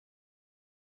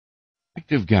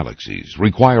Active galaxies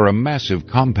require a massive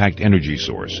compact energy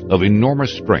source of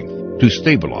enormous strength to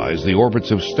stabilize the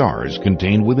orbits of stars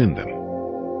contained within them.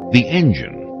 The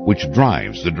engine, which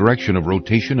drives the direction of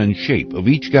rotation and shape of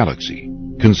each galaxy,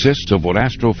 consists of what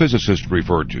astrophysicists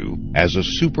refer to as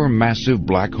a supermassive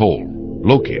black hole,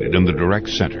 located in the direct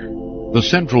center. The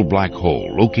central black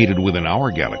hole, located within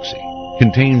our galaxy,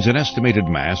 contains an estimated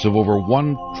mass of over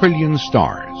 1 trillion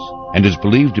stars and is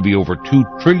believed to be over 2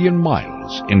 trillion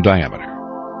miles in diameter.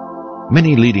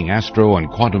 Many leading astro and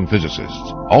quantum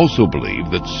physicists also believe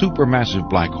that supermassive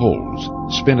black holes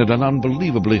spin at an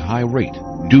unbelievably high rate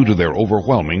due to their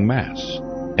overwhelming mass.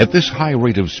 At this high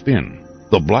rate of spin,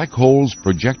 the black hole's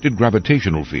projected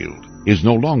gravitational field is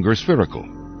no longer spherical,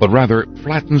 but rather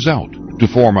flattens out to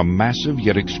form a massive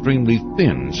yet extremely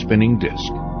thin spinning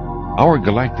disk. Our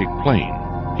galactic plane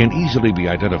can easily be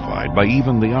identified by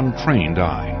even the untrained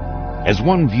eye. As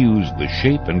one views the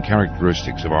shape and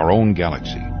characteristics of our own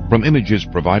galaxy from images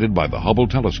provided by the Hubble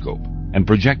telescope and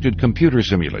projected computer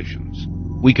simulations,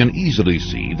 we can easily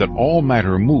see that all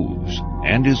matter moves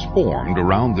and is formed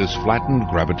around this flattened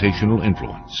gravitational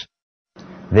influence.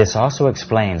 This also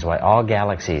explains why all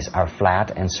galaxies are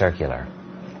flat and circular.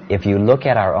 If you look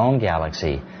at our own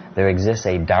galaxy, there exists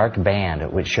a dark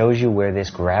band which shows you where this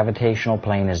gravitational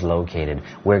plane is located,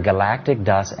 where galactic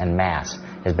dust and mass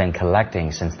has been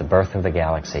collecting since the birth of the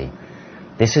galaxy.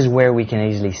 This is where we can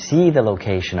easily see the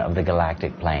location of the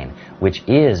galactic plane, which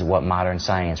is what modern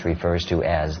science refers to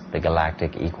as the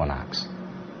galactic equinox.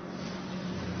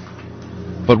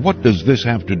 But what does this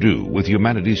have to do with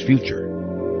humanity's future?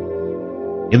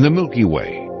 In the Milky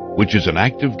Way, which is an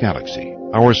active galaxy,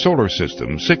 our solar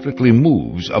system cyclically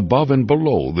moves above and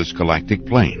below this galactic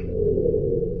plane.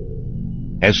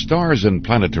 As stars and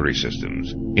planetary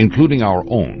systems, including our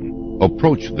own,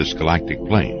 approach this galactic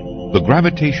plane, the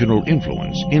gravitational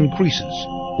influence increases,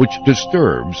 which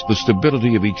disturbs the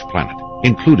stability of each planet,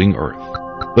 including Earth.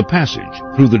 The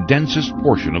passage through the densest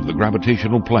portion of the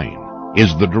gravitational plane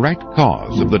is the direct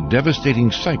cause of the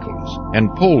devastating cycles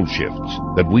and pole shifts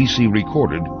that we see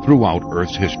recorded throughout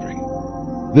Earth's history.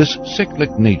 This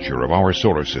cyclic nature of our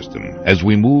solar system as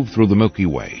we move through the Milky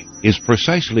Way is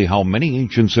precisely how many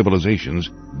ancient civilizations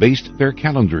based their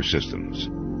calendar systems.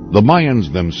 The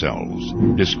Mayans themselves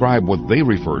describe what they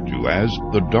refer to as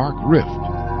the Dark Rift,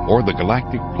 or the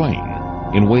Galactic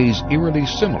Plane, in ways eerily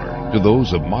similar to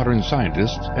those of modern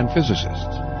scientists and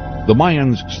physicists. The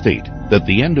Mayans state that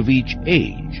the end of each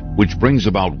age, which brings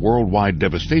about worldwide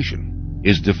devastation,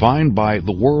 is defined by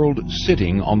the world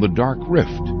sitting on the Dark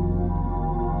Rift.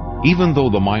 Even though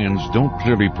the Mayans don't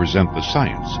clearly present the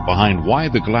science behind why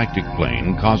the galactic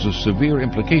plane causes severe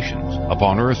implications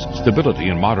upon Earth's stability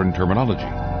in modern terminology,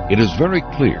 it is very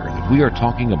clear that we are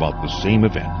talking about the same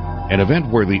event, an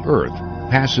event where the Earth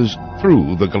passes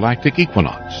through the galactic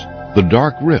equinox, the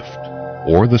Dark Rift,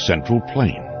 or the central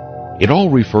plane. It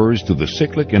all refers to the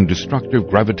cyclic and destructive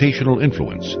gravitational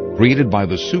influence created by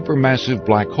the supermassive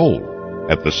black hole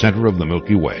at the center of the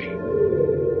Milky Way.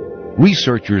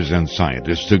 Researchers and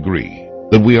scientists agree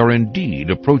that we are indeed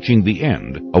approaching the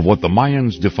end of what the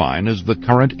Mayans define as the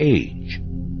current age.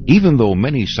 Even though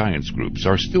many science groups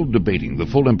are still debating the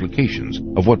full implications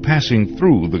of what passing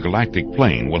through the galactic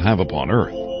plane will have upon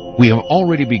Earth, we have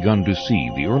already begun to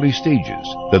see the early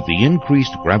stages that the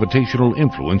increased gravitational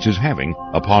influence is having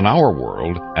upon our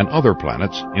world and other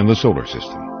planets in the solar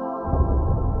system.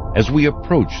 As we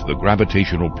approach the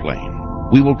gravitational plane,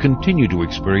 we will continue to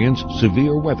experience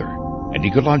severe weather and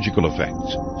ecological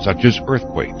effects such as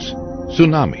earthquakes,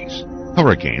 tsunamis,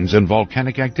 hurricanes, and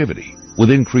volcanic activity with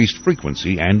increased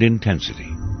frequency and intensity.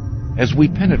 As we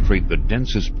penetrate the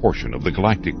densest portion of the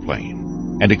galactic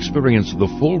plane and experience the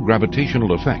full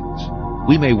gravitational effects,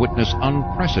 we may witness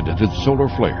unprecedented solar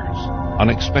flares,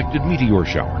 unexpected meteor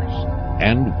showers,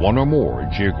 and one or more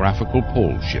geographical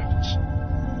pole shifts.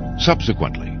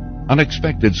 Subsequently,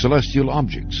 unexpected celestial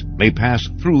objects may pass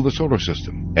through the solar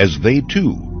system, as they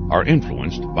too are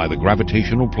influenced by the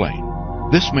gravitational plane.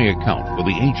 This may account for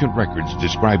the ancient records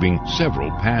describing several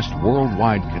past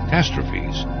worldwide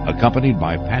catastrophes accompanied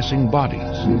by passing bodies,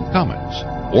 comets,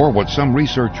 or what some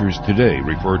researchers today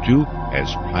refer to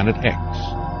as Planet X.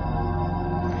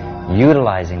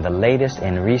 Utilizing the latest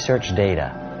in research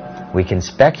data, we can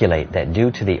speculate that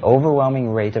due to the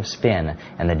overwhelming rate of spin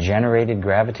and the generated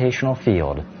gravitational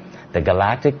field, the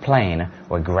galactic plane,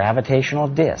 or gravitational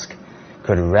disk,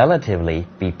 could relatively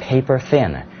be paper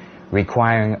thin,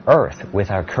 requiring Earth, with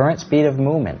our current speed of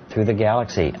movement through the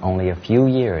galaxy, only a few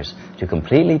years to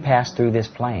completely pass through this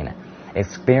plane,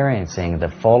 experiencing the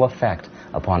full effect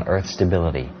upon Earth's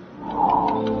stability.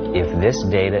 If this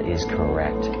data is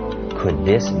correct, Could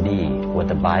this be what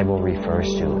the Bible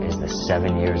refers to as the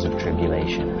 7 years of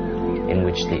tribulation, in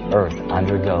which the earth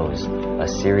undergoes a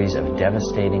series of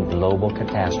devastating global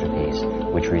catastrophes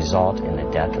which result in the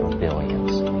death of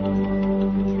billions?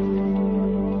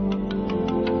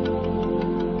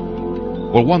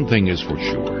 Well, one thing is for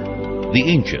sure. The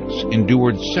ancients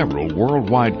endured several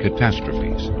worldwide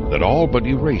catastrophes that all but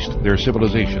erased their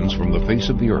civilizations from the face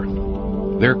of the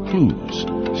earth. Their clues,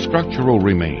 structural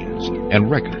remains, and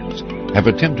records have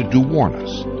attempted to warn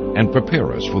us and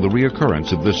prepare us for the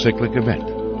reoccurrence of this cyclic event.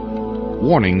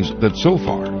 Warnings that so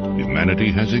far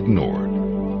humanity has ignored.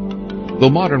 Though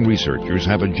modern researchers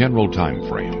have a general time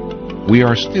frame, we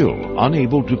are still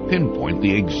unable to pinpoint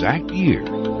the exact year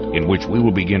in which we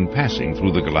will begin passing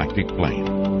through the galactic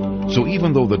plane. So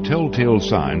even though the telltale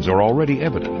signs are already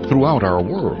evident throughout our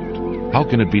world, how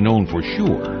can it be known for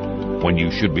sure when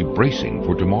you should be bracing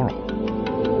for tomorrow?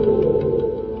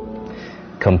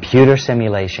 Computer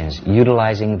simulations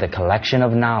utilizing the collection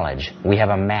of knowledge we have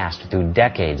amassed through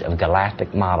decades of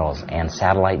galactic models and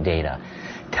satellite data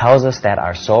tells us that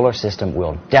our solar system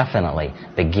will definitely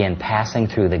begin passing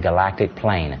through the galactic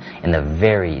plane in the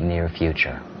very near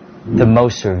future. The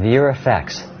most severe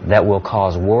effects that will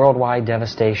cause worldwide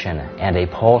devastation and a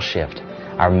pole shift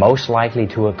are most likely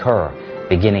to occur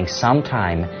beginning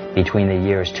sometime between the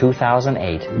years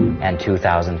 2008 and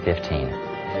 2015.